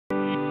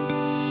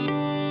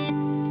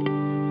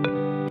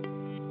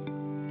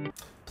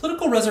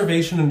Political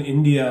reservation in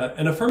India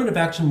and affirmative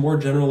action more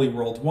generally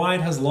worldwide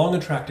has long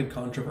attracted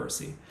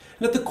controversy.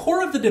 And at the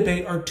core of the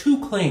debate are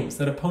two claims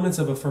that opponents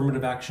of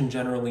affirmative action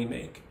generally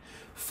make.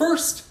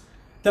 First,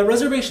 that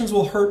reservations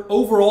will hurt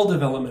overall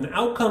development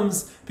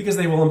outcomes because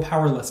they will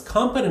empower less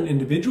competent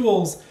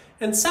individuals.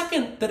 And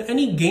second, that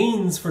any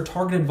gains for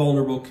targeted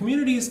vulnerable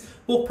communities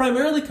will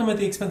primarily come at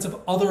the expense of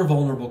other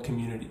vulnerable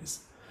communities.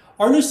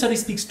 Our new study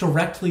speaks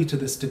directly to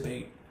this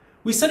debate.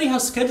 We study how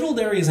scheduled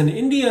areas in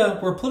India,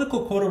 where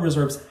political quota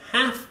reserves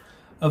half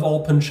of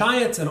all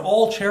panchayats and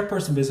all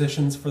chairperson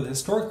positions for the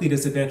historically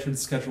disadvantaged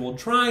scheduled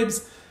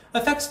tribes,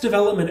 affects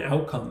development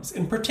outcomes,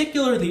 in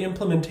particular the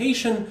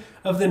implementation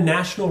of the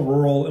National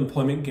Rural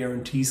Employment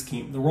Guarantee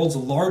Scheme, the world's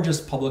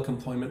largest public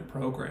employment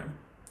program.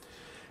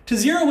 To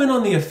zero in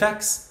on the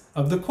effects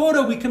of the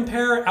quota, we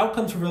compare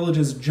outcomes for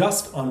villages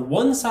just on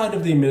one side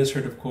of the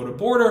administrative quota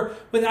border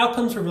with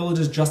outcomes for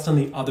villages just on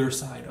the other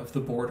side of the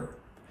border.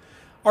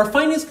 Our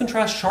findings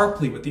contrast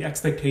sharply with the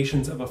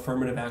expectations of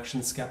affirmative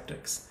action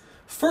skeptics.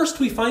 First,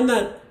 we find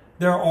that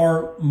there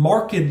are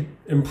marked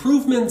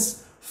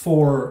improvements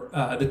for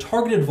the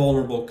targeted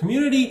vulnerable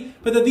community,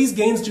 but that these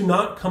gains do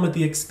not come at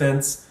the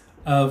expense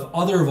of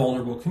other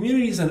vulnerable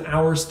communities in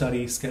our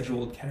study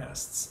scheduled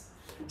castes.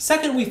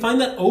 Second, we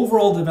find that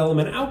overall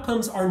development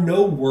outcomes are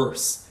no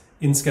worse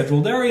in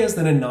scheduled areas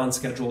than in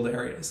non-scheduled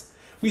areas.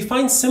 We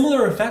find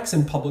similar effects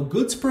in public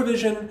goods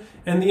provision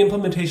and the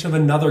implementation of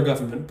another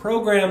government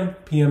program,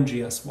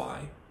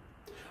 PMGSY.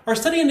 Our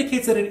study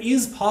indicates that it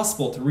is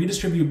possible to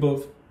redistribute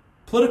both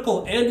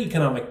political and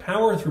economic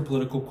power through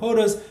political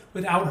quotas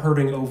without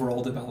hurting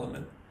overall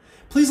development.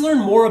 Please learn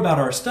more about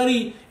our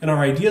study and our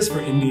Ideas for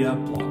India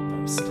blog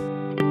post.